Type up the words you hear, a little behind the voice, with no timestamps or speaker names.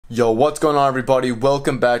Yo, what's going on, everybody?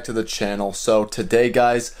 Welcome back to the channel. So today,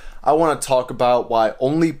 guys, I want to talk about why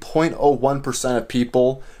only 0.01% of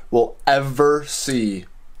people will ever see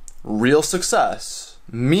real success,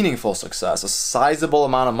 meaningful success, a sizable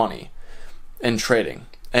amount of money in trading.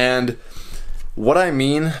 And what I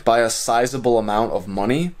mean by a sizable amount of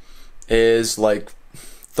money is like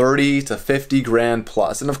 30 to 50 grand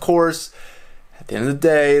plus. And of course, at the end of the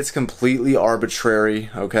day, it's completely arbitrary,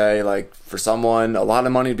 okay? Like, for someone, a lot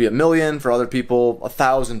of money would be $1 million. For other people,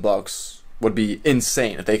 $1,000 would be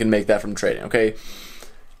insane if they can make that from trading, okay?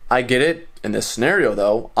 I get it. In this scenario,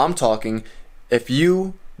 though, I'm talking if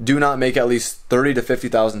you do not make at least $30,000 to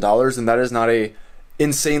 $50,000, then that is not a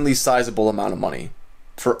insanely sizable amount of money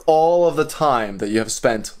for all of the time that you have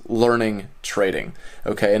spent learning trading,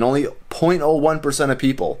 okay? And only 0.01% of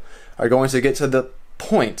people are going to get to the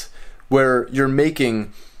point where you're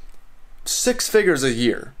making 6 figures a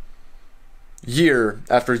year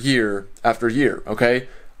after year after year, okay?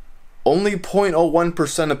 Only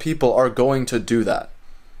 0.01% of people are going to do that,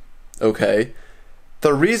 okay?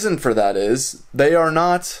 The reason for that is they are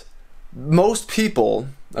not, most people,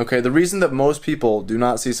 okay, the reason that most people do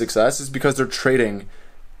not see success is because they're trading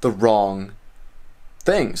the wrong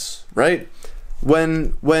things, right?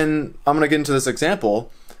 When I'm gonna get into this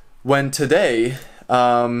example, when today,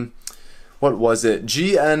 what was it?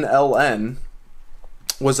 GNLN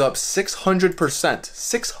was up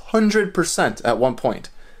 600% at one point.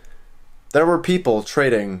 There were people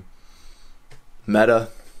trading Meta,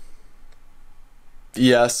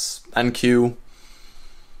 ES, NQ,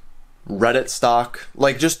 Reddit stock,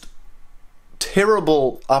 like just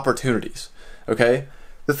terrible opportunities, okay?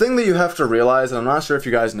 The thing that you have to realize, and I'm not sure if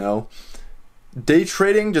you guys know, day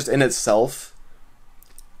trading just in itself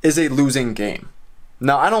is a losing game.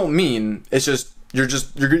 Now, I don't mean it's just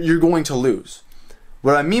you're going to lose.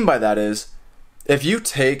 What I mean by that is if you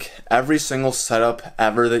take every single setup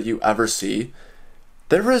ever that you ever see,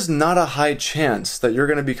 there is not a high chance that you're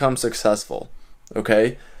going to become successful,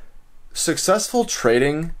 okay? Successful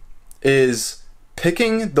trading is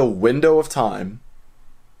picking the window of time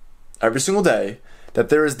every single day that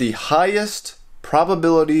there is the highest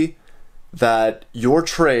probability that your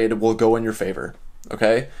trade will go in your favor,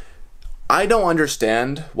 okay? I don't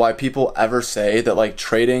understand why people ever say that like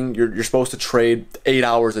trading, you're supposed to trade 8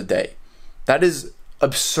 hours a day. That is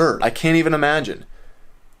absurd. I can't even imagine.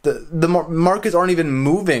 The markets aren't even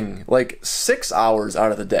moving like 6 hours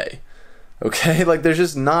out of the day, okay? Like there's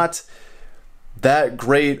just not that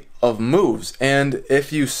great of moves. And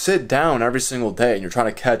if you sit down every single day and you're trying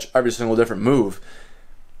to catch every single different move,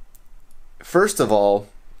 first of all,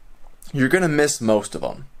 you're gonna miss most of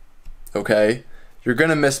them, okay? You're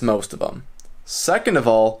gonna miss most of them. Second of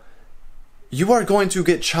all, you are going to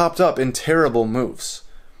get chopped up in terrible moves,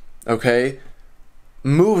 okay?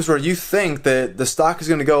 Moves where you think that the stock is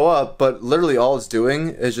gonna go up, but literally all it's doing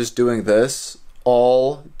is just doing this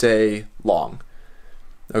all day long,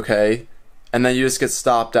 okay? And then you just get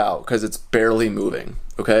stopped out because it's barely moving,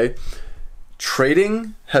 okay?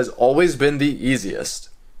 Trading has always been the easiest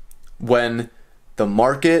when the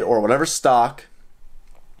market or whatever stock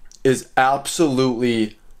is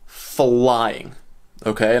absolutely flying,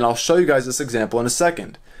 okay? And I'll show you guys this example in a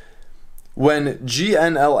second. When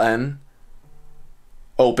GNLN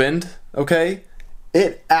opened, okay,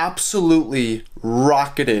 it absolutely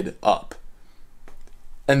rocketed up.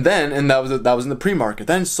 And that was in the pre-market,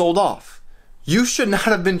 then sold off. You should not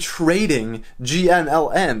have been trading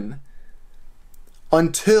GNLN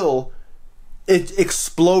until it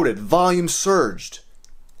exploded, volume surged.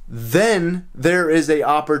 Then there is a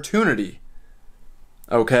opportunity,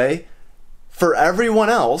 okay? For everyone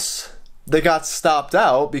else, they got stopped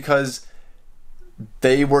out because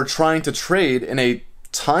they were trying to trade in a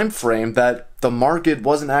time frame that the market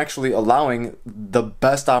wasn't actually allowing the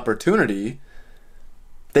best opportunity.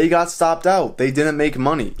 They got stopped out. They didn't make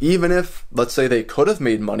money. Even if, let's say, they could have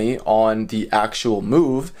made money on the actual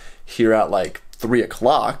move here at like 3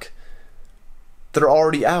 o'clock, they're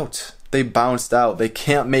already out. They bounced out. They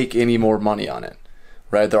can't make any more money on it,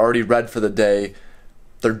 right? They're already red for the day.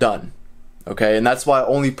 They're done, okay? And that's why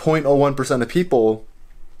only 0.01% of people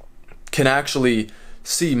can actually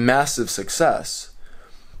see massive success.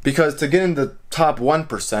 Because to get in the top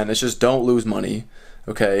 1%, it's just don't lose money,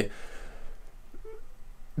 okay?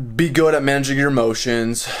 Be good at managing your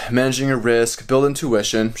emotions, managing your risk, build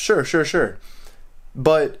intuition. Sure.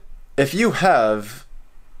 But if you have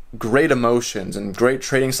great emotions and great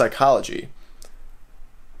trading psychology,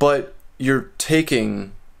 but you're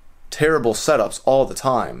taking terrible setups all the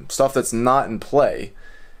time, stuff that's not in play,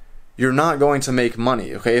 you're not going to make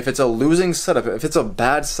money, okay? If it's a losing setup, if it's a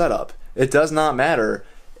bad setup, it does not matter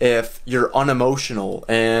if you're unemotional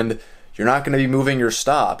and you're not going to be moving your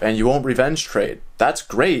stop and you won't revenge trade. That's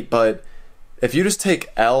great, but if you just take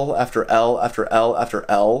L after L after L after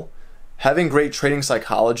L, having great trading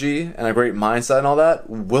psychology and a great mindset and all that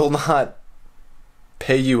will not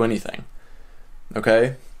pay you anything.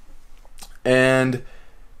 Okay? And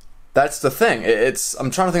that's the thing.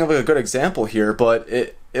 I'm trying to think of like a good example here, but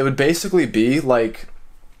it would basically be like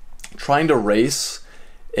trying to race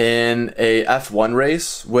in a F1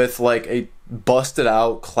 race with like a busted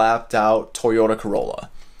out, clapped out Toyota Corolla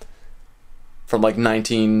from like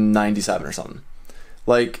 1997 or something.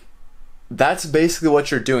 Like, that's basically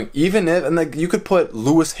what you're doing. Even if, and like, you could put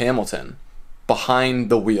Lewis Hamilton behind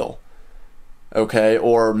the wheel, okay,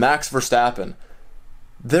 or Max Verstappen.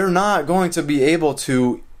 They're not going to be able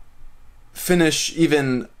to finish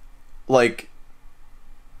even like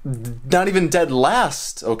not even dead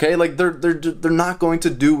last, okay? Like they're not going to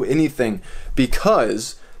do anything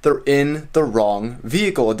because they're in the wrong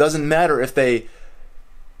vehicle. It doesn't matter if they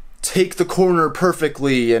take the corner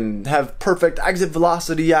perfectly and have perfect exit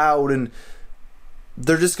velocity out, and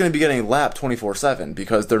they're just going to be getting lapped 24/7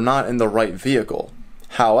 because they're not in the right vehicle.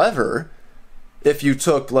 However, if you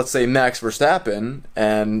took, let's say, Max Verstappen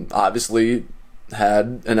and obviously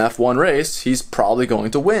had an F1 race, he's probably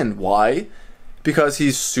going to win. Why? Because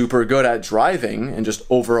he's super good at driving and just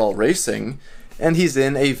overall racing, and he's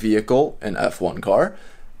in a vehicle, an F1 car,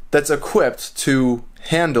 that's equipped to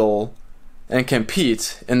handle and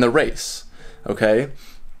compete in the race, okay?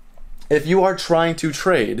 If you are trying to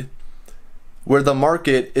trade where the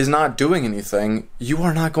market is not doing anything, you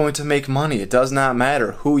are not going to make money. It does not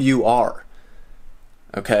matter who you are,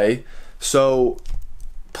 okay? So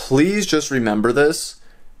please just remember this.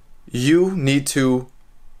 You need to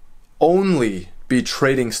only be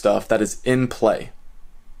trading stuff that is in play,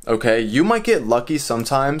 okay? You might get lucky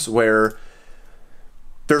sometimes where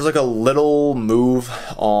there's like a little move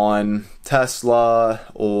on Tesla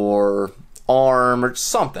or ARM or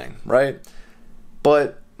something, right?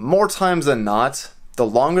 But more times than not, the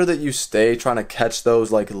longer that you stay trying to catch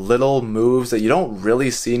those like little moves that you don't really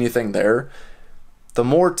see anything there, the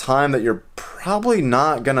more time that you're probably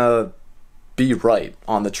not gonna be right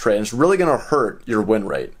on the trade. It's really gonna hurt your win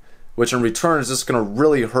rate, which in return is just gonna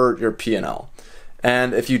really hurt your P&L.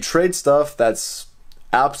 And if you trade stuff that's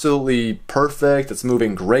absolutely perfect, it's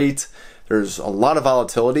moving great, there's a lot of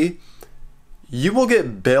volatility, you will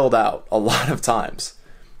get bailed out a lot of times,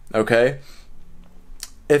 okay?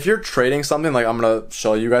 If you're trading something like I'm going to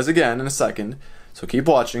show you guys again in a second, so keep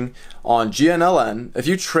watching, on GNLN, if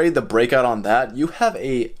you trade the breakout on that, you have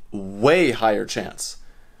a way higher chance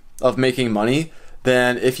of making money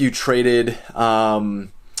than if you traded,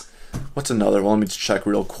 what's another one? Let me just check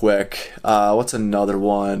real quick. What's another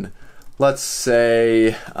one? Let's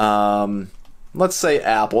say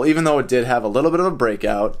Apple, even though it did have a little bit of a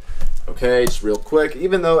breakout, okay, just real quick,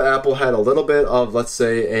 even though Apple had a little bit of, let's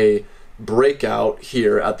say, a breakout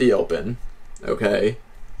here at the open, okay,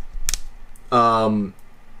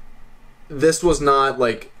 this was not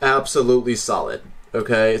like absolutely solid,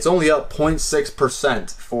 okay, it's only up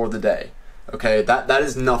 0.6% for the day, okay, that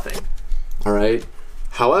is nothing, all right.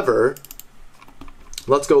 However,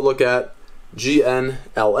 let's go look at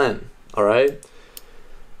GNLN. All right,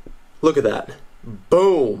 look at that.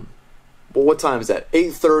 Boom. Well, what time is that?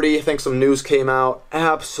 8:30. I think some news came out.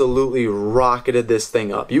 Absolutely rocketed this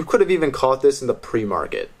thing up. You could have even caught this in the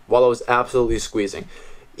pre-market while it was absolutely squeezing.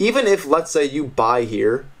 Even if, let's say, you buy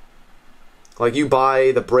here, like you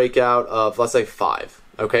buy the breakout of, let's say, 5.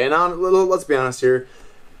 Okay, and now let's be honest here.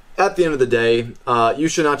 At the end of the day, you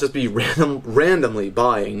should not just be randomly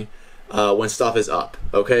buying when stuff is up.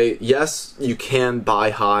 Okay, yes, you can buy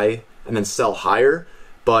high and then sell higher,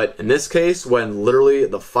 but in this case, when literally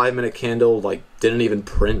the 5-minute candle like didn't even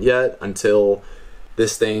print yet until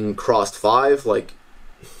this thing crossed 5, like,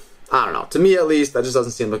 I don't know, to me at least that just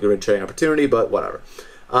doesn't seem like a good trading opportunity, but whatever.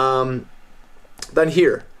 Then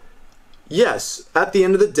here, yes, at the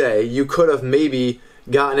end of the day, you could have maybe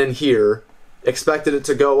gotten in here, expected it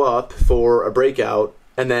to go up for a breakout,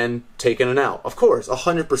 and then taken it out. Of course,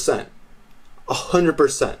 100%.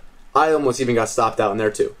 100%. I almost even got stopped out in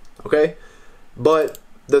there too. Okay? But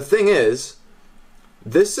the thing is,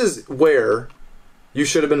 this is where you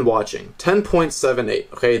should have been watching.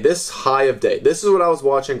 10.78. Okay? This high of day. This is what I was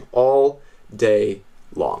watching all day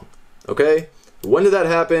long. Okay? When did that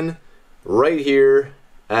happen? Right here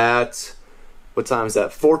at, what time is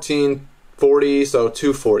that? 14:40, so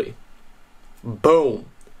 2:40. Boom.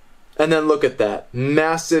 And then look at that.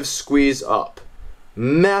 Massive squeeze up.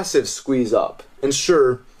 Massive squeeze up. And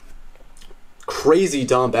sure, crazy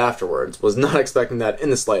dump afterwards. Was not expecting that in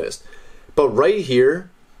the slightest. But right here,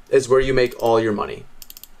 is where you make all your money.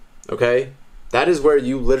 Okay? That is where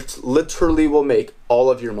you literally will make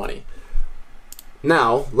all of your money.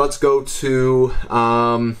 Now, let's go to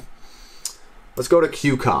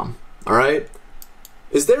QCOM. All right?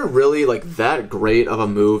 Is there really like that great of a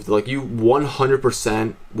move? Like you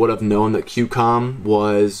 100% would have known that QCOM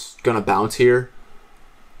was gonna bounce here?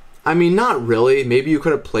 I mean, not really. Maybe you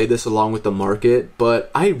could have played this along with the market,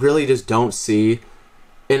 but I really just don't see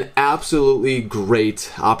an absolutely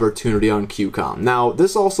great opportunity on QCOM. Now,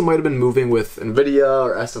 this also might have been moving with NVIDIA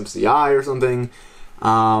or SMCI or something.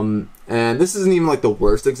 And this isn't even like the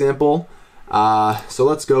worst example. So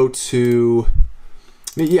let's go to,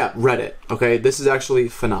 yeah, Reddit. Okay, this is actually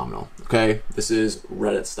phenomenal. Okay, this is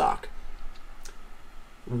Reddit stock.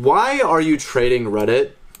 Why are you trading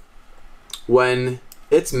Reddit when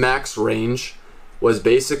its max range was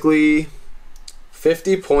basically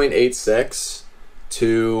 50.86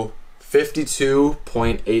 to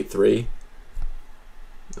 52.83?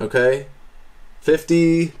 Okay,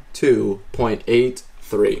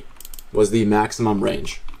 52.83 was the maximum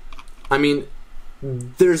range. I mean,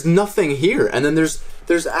 there's nothing here, and then there's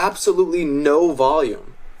absolutely no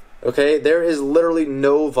volume. Okay, there is literally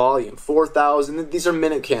no volume. 4,000. These are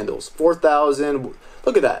minute candles. 4,000.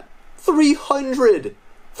 Look at that. 300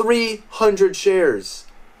 shares.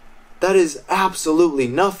 That is absolutely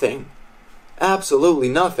nothing. Absolutely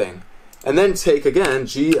nothing. And then take again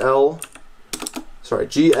GNLN,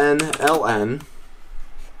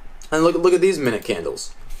 and look at these minute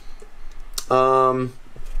candles.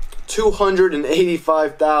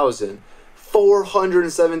 285,000,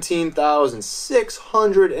 417,000,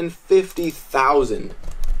 650,000.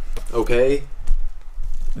 Okay?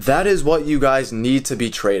 That is what you guys need to be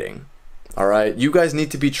trading. Alright? You guys need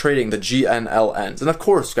to be trading the GNLNs. And of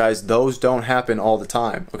course, guys, those don't happen all the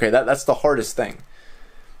time. Okay, that's the hardest thing.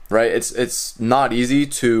 Right? It's not easy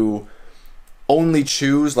to only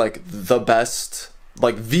choose like the best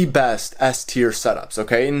S tier setups,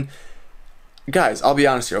 okay? And guys, I'll be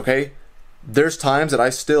honest here, okay? There's times that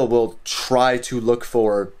I still will try to look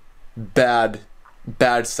for bad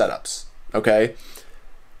setups, okay?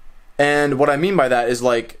 And what I mean by that is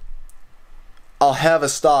like I'll have a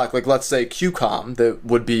stock, like let's say QCOM, that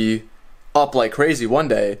would be up like crazy one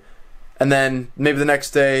day, and then maybe the next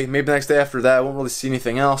day after that, I won't really see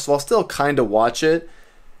anything else, so I'll still kind of watch it,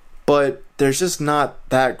 but there's just not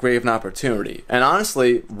that great of an opportunity. And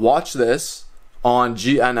honestly, watch this on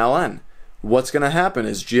GNLN. What's going to happen?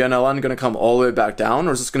 Is GNLN going to come all the way back down,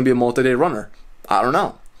 or is this going to be a multi-day runner? I don't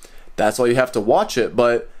know. That's why you have to watch it,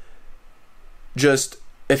 but just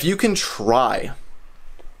if you can try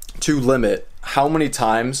to limit how many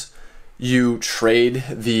times you trade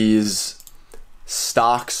these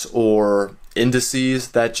stocks or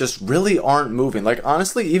indices that just really aren't moving. Like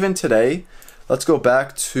honestly, even today, let's go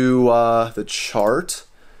back to the chart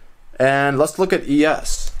and let's look at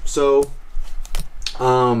ES. So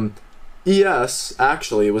ES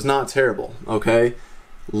actually was not terrible, okay?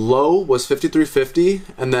 Low was 53.50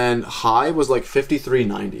 and then high was like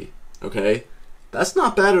 53.90, okay? That's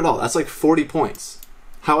not bad at all. That's like 40 points.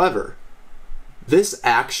 However, this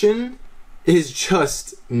action is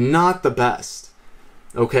just not the best,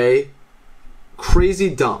 okay?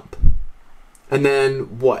 Crazy dump. And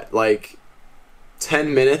then what, like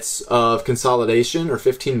 10 minutes of consolidation or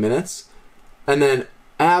 15 minutes, and then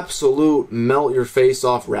absolute melt your face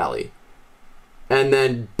off rally. And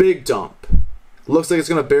then big dump. Looks like it's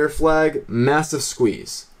going to bear flag, massive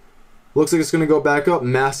squeeze. Looks like it's going to go back up,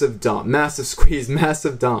 massive dump, massive squeeze,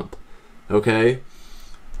 massive dump. Okay?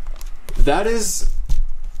 That is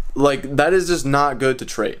just not good to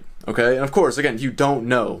trade. Okay? And of course, again, you don't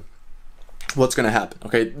know what's going to happen.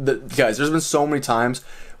 Okay? Guys, there's been so many times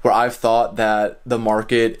where I've thought that the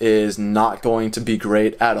market is not going to be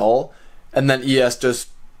great at all, and then ES just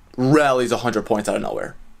rallies 100 points out of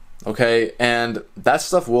nowhere. Okay? And that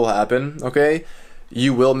stuff will happen. Okay?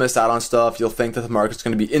 You will miss out on stuff. You'll think that the market's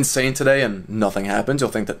going to be insane today and nothing happens.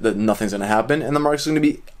 You'll think that nothing's going to happen and the market's going to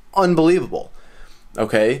be unbelievable.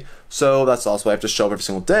 Okay? So that's also why I have to show up every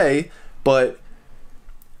single day. But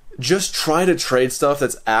just try to trade stuff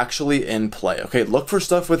that's actually in play. Okay? Look for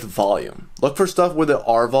stuff with volume. Look for stuff where the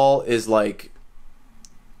RVol is like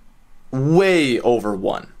way over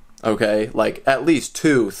 1. Okay? Like at least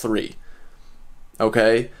 2, 3.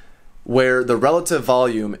 Okay? Where the relative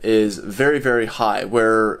volume is very, very high,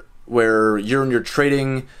 where you're in your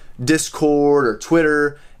trading Discord or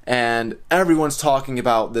Twitter and everyone's talking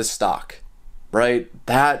about this stock, right?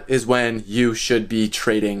 That is when you should be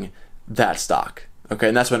trading that stock, okay?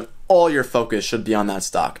 And that's when all your focus should be on that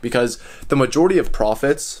stock, because the majority of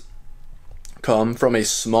profits come from a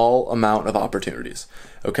small amount of opportunities.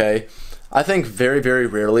 okay? I think very, very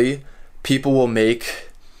rarely people will make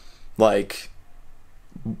like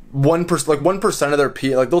 1%, like 1% of their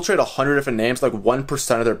P, like they'll trade 100 different names, like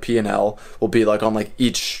 1% of their P&L will be like on like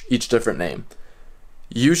each different name.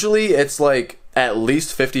 Usually it's like at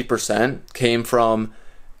least 50% came from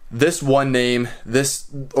this one name, this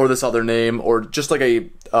or this other name, or just like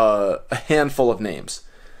a handful of names.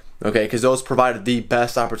 Okay, because those provided the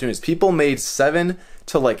best opportunities. People made 7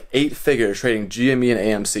 to like 8 figures trading GME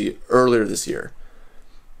and AMC earlier this year.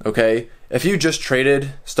 Okay, if you just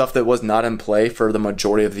traded stuff that was not in play for the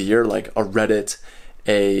majority of the year, like a Reddit,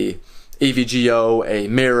 a AVGO, a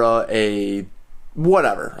Mira, a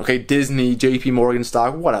whatever, okay, Disney, JP Morgan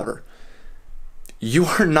stock, whatever, you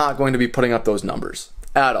are not going to be putting up those numbers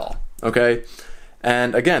at all, okay?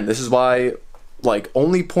 And again, this is why like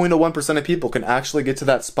only 0.01% of people can actually get to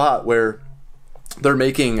that spot where they're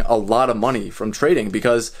making a lot of money from trading,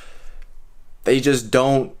 because they just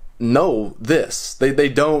don't know this. They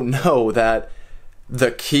don't know that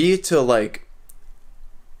the key to like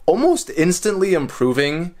almost instantly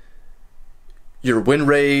improving your win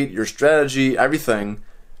rate, your strategy, everything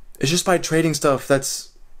is just by trading stuff that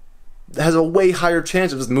has a way higher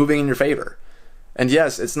chance of just moving in your favor. And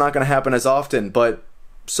yes, it's not going to happen as often, but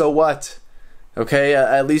so what? Okay,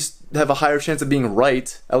 at least have a higher chance of being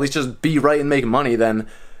right. At least just be right and make money than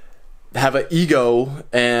have an ego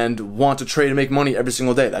and want to trade and make money every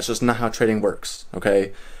single day. That's just not how trading works,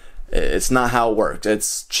 okay? It's not how it works.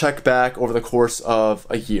 It's check back over the course of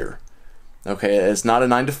a year, okay? It's not a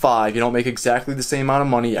 9 to 5. You don't make exactly the same amount of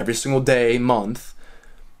money every single day, month,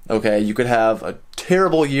 okay? You could have a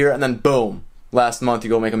terrible year and then boom, last month you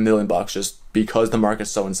go make $1 million just because the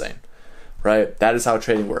market's so insane, right? That is how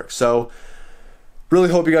trading works. So really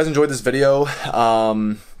hope you guys enjoyed this video.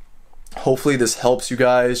 Hopefully this helps you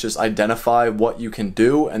guys just identify what you can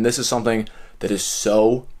do. And this is something that is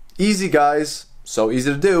so easy, guys. So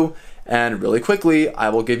easy to do. And really quickly, I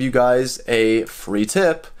will give you guys a free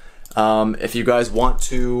tip. If you guys want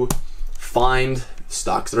to find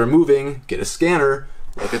stocks that are moving, get a scanner.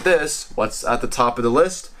 Look at this. What's at the top of the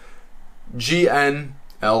list?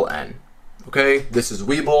 GNLN. Okay, this is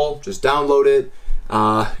Webull. Just download it.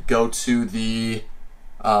 Go to the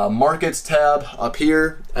markets tab up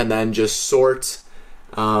here, and then just sort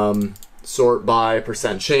by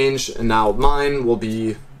percent change. And now mine will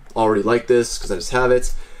be already like this because I just have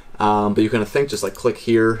it. But you can think just like click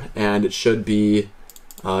here, and it should be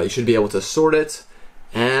you should be able to sort it.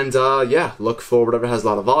 And yeah, look for whatever has a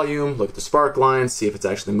lot of volume. Look at the spark lines, see if it's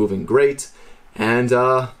actually moving great. And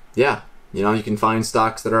yeah, you know, you can find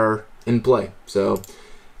stocks that are in play. So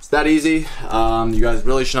it's that easy. You guys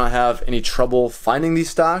really should not have any trouble finding these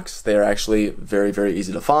stocks. They are actually very, very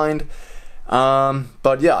easy to find.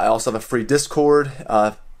 But yeah, I also have a free Discord.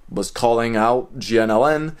 Was calling out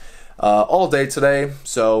GNLN all day today.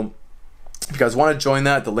 So if you guys want to join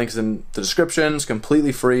that, the link is in the description. It's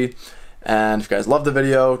completely free. And if you guys love the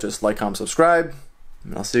video, just like, comment, subscribe.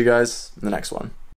 And I'll see you guys in the next one.